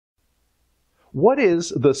What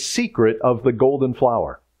is the secret of the golden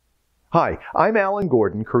flower? Hi, I'm Alan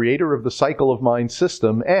Gordon, creator of the Cycle of Mind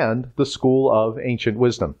system and the School of Ancient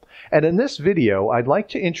Wisdom. And in this video, I'd like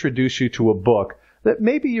to introduce you to a book that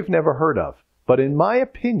maybe you've never heard of. But in my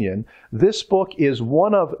opinion, this book is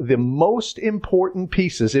one of the most important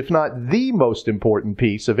pieces, if not the most important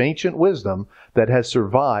piece of ancient wisdom that has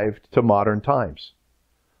survived to modern times.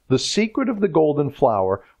 The Secret of the Golden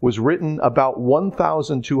Flower was written about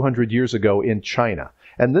 1,200 years ago in China.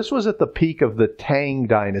 And this was at the peak of the Tang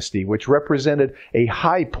Dynasty, which represented a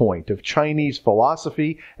high point of Chinese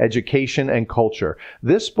philosophy, education, and culture.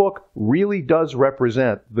 This book really does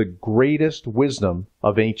represent the greatest wisdom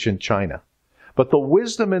of ancient China. But the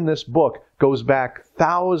wisdom in this book goes back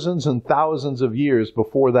thousands and thousands of years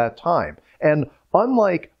before that time. And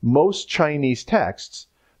unlike most Chinese texts,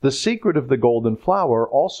 The Secret of the Golden Flower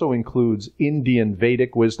also includes Indian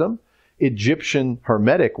Vedic wisdom, Egyptian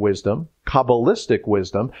Hermetic wisdom, Kabbalistic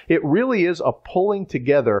wisdom. It really is a pulling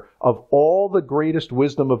together of all the greatest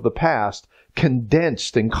wisdom of the past,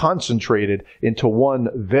 condensed and concentrated into one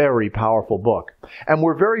very powerful book. And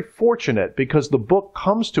we're very fortunate because the book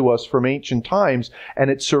comes to us from ancient times and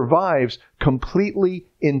it survives completely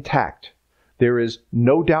intact. There is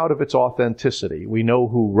no doubt of its authenticity. We know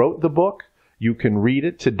who wrote the book. You can read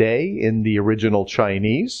it today in the original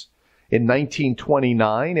Chinese. In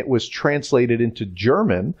 1929, it was translated into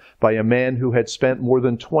German by a man who had spent more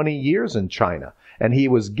than 20 years in China, and he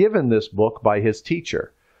was given this book by his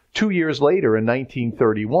teacher. 2 years later, in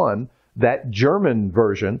 1931, that German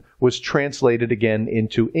version was translated again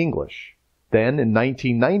into English. Then, in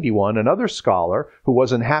 1991, another scholar who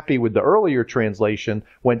wasn't happy with the earlier translation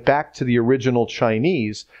went back to the original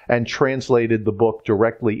Chinese and translated the book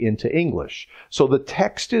directly into English. So the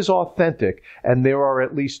text is authentic, and there are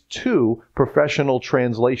at least 2 professional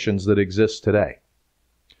translations that exist today.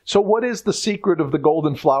 So what is The Secret of the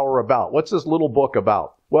Golden Flower about? What's this little book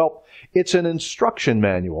about? Well, it's an instruction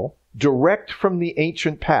manual direct from the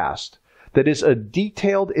ancient past that is a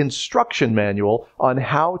detailed instruction manual on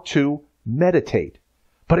how to meditate.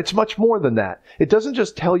 But it's much more than that. It doesn't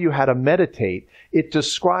just tell you how to meditate. It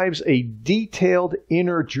describes a detailed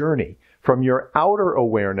inner journey from your outer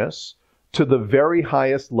awareness to the very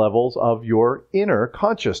highest levels of your inner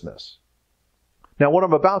consciousness. Now, what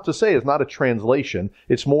I'm about to say is not a translation.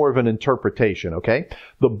 It's more of an interpretation, okay?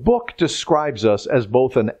 The book describes us as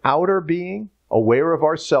both an outer being, aware of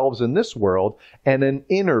ourselves in this world, and an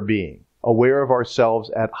inner being, aware of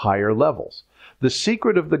ourselves at higher levels. The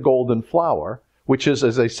Secret of the Golden Flower, which is,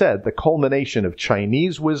 as I said, the culmination of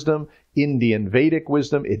Chinese wisdom, Indian Vedic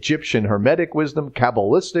wisdom, Egyptian Hermetic wisdom,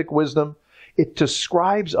 Kabbalistic wisdom, it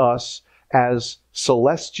describes us as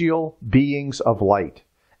celestial beings of light.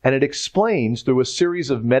 And it explains through a series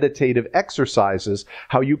of meditative exercises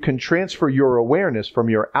how you can transfer your awareness from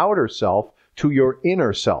your outer self to your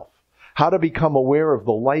inner self, how to become aware of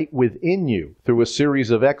the light within you through a series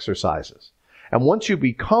of exercises. And once you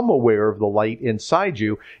become aware of the light inside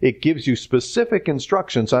you, it gives you specific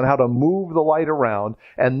instructions on how to move the light around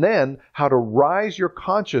and then how to rise your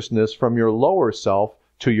consciousness from your lower self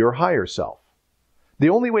to your higher self. The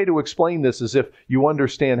only way to explain this is if you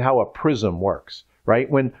understand how a prism works, right?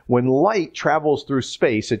 When light travels through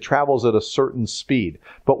space, it travels at a certain speed.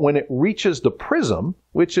 But when it reaches the prism,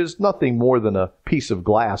 which is nothing more than a piece of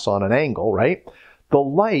glass on an angle, right? The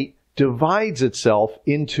light divides itself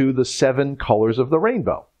into the 7 colors of the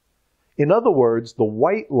rainbow. In other words, the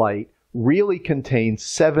white light really contains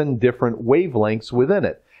 7 different wavelengths within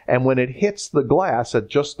it. And when it hits the glass at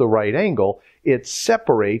just the right angle, it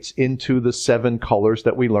separates into the 7 colors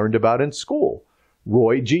that we learned about in school.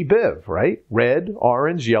 Roy G. Biv, right? Red,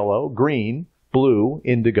 orange, yellow, green, blue,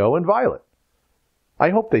 indigo, and violet. I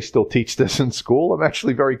hope they still teach this in school. I'm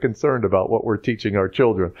actually very concerned about what we're teaching our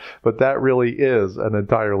children, but that really is an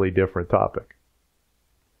entirely different topic.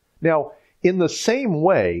 Now, in the same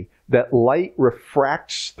way that light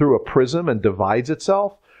refracts through a prism and divides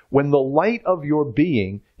itself, when the light of your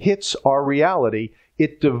being hits our reality,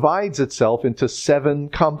 it divides itself into 7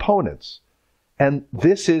 components. And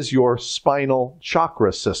this is your spinal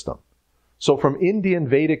chakra system. So from Indian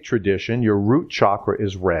Vedic tradition, your root chakra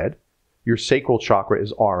is red. Your sacral chakra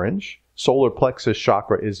is orange, solar plexus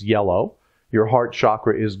chakra is yellow, your heart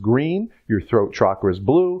chakra is green, your throat chakra is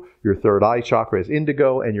blue, your third eye chakra is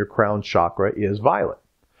indigo, and your crown chakra is violet.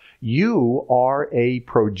 You are a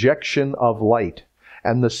projection of light,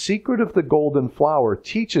 and the Secret of the Golden Flower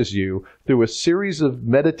teaches you through a series of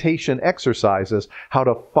meditation exercises how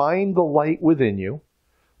to find the light within you,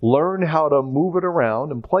 learn how to move it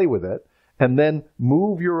around and play with it, and then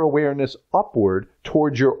move your awareness upward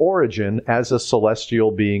towards your origin as a celestial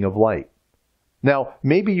being of light. Now,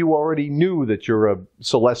 maybe you already knew that you're a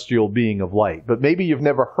celestial being of light, but maybe you've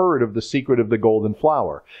never heard of the secret of the golden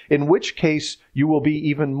flower, in which case you will be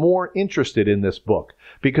even more interested in this book,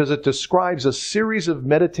 because it describes a series of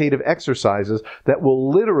meditative exercises that will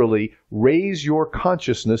literally raise your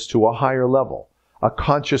consciousness to a higher level, a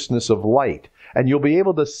consciousness of light. And you'll be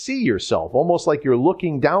able to see yourself, almost like you're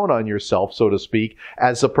looking down on yourself, so to speak,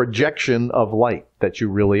 as a projection of light that you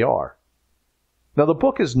really are. Now, the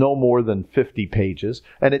book is no more than 50 pages,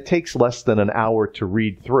 and it takes less than an hour to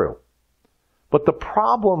read through. But the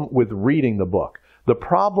problem with reading the book, the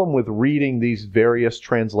problem with reading these various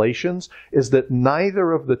translations, is that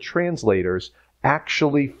neither of the translators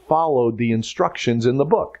actually followed the instructions in the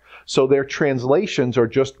book. So their translations are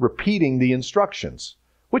just repeating the instructions,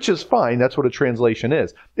 which is fine. That's what a translation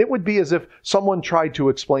is. It would be as if someone tried to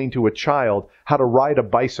explain to a child how to ride a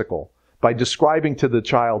bicycle by describing to the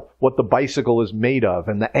child what the bicycle is made of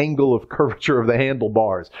and the angle of curvature of the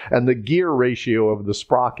handlebars and the gear ratio of the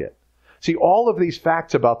sprocket. See, all of these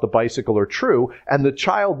facts about the bicycle are true, and the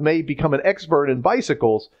child may become an expert in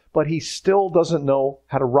bicycles, but he still doesn't know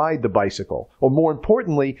how to ride the bicycle. Or more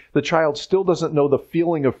importantly, the child still doesn't know the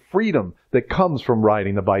feeling of freedom that comes from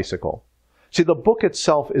riding the bicycle. See, the book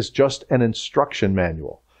itself is just an instruction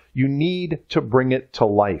manual. You need to bring it to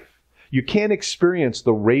life. You can't experience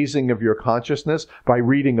the raising of your consciousness by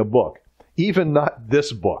reading a book, even not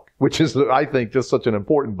this book, which is, I think, just such an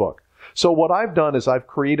important book. So what I've done is I've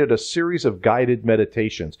created a series of guided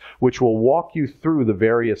meditations, which will walk you through the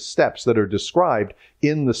various steps that are described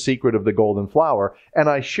in The Secret of the Golden Flower, and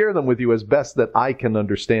I share them with you as best that I can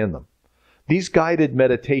understand them. These guided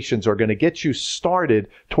meditations are going to get you started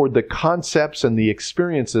toward the concepts and the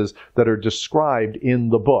experiences that are described in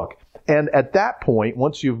the book. And at that point,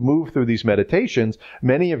 once you've moved through these meditations,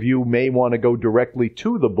 many of you may want to go directly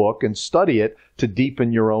to the book and study it to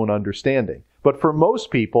deepen your own understanding. But for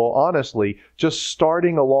most people, honestly, just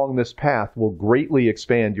starting along this path will greatly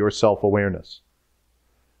expand your self-awareness.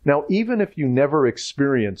 Now, even if you never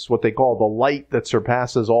experience what they call the light that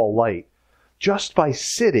surpasses all light, just by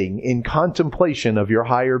sitting in contemplation of your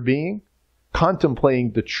higher being,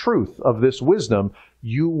 contemplating the truth of this wisdom,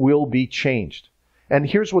 you will be changed. And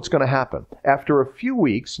here's what's going to happen. After a few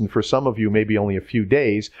weeks, and for some of you maybe only a few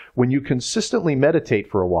days, when you consistently meditate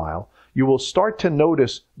for a while, you will start to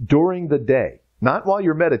notice during the day, not while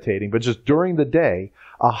you're meditating, but just during the day,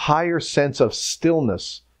 a higher sense of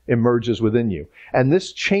stillness emerges within you. And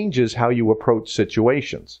this changes how you approach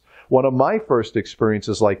situations. One of my first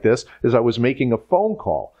experiences like this is I was making a phone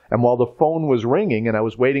call. And while the phone was ringing and I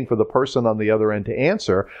was waiting for the person on the other end to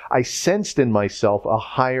answer, I sensed in myself a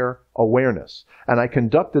higher awareness. And I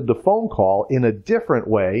conducted the phone call in a different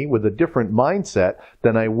way, with a different mindset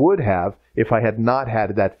than I would have if I had not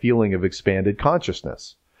had that feeling of expanded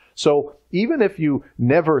consciousness. So even if you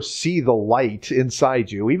never see the light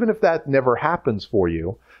inside you, even if that never happens for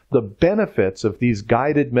you, the benefits of these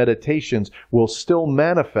guided meditations will still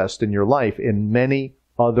manifest in your life in many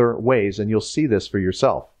other ways, and you'll see this for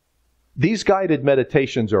yourself. These guided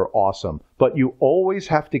meditations are awesome, but you always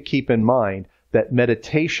have to keep in mind that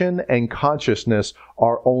meditation and consciousness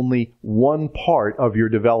are only one part of your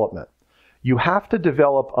development. You have to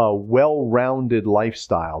develop a well-rounded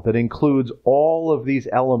lifestyle that includes all of these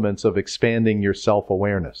elements of expanding your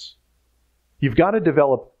self-awareness. You've got to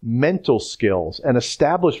develop mental skills and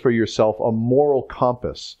establish for yourself a moral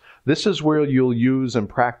compass. This is where you'll use and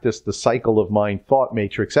practice the cycle of mind thought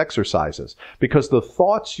matrix exercises, because the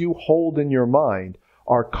thoughts you hold in your mind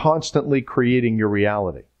are constantly creating your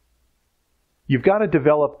reality. You've got to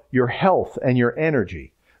develop your health and your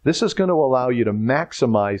energy. This is going to allow you to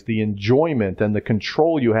maximize the enjoyment and the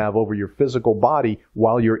control you have over your physical body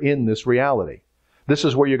while you're in this reality. This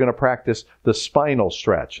is where you're going to practice the spinal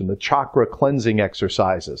stretch and the chakra cleansing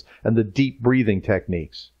exercises and the deep breathing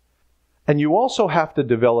techniques. And you also have to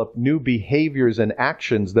develop new behaviors and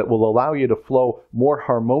actions that will allow you to flow more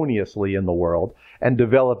harmoniously in the world and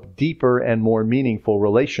develop deeper and more meaningful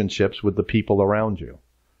relationships with the people around you.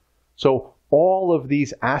 So all of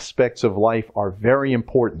these aspects of life are very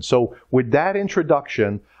important. So with that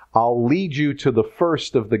introduction, I'll lead you to the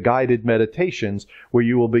first of the guided meditations, where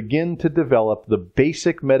you will begin to develop the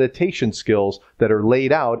basic meditation skills that are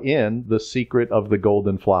laid out in The Secret of the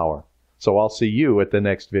Golden Flower. So I'll see you at the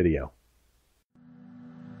next video.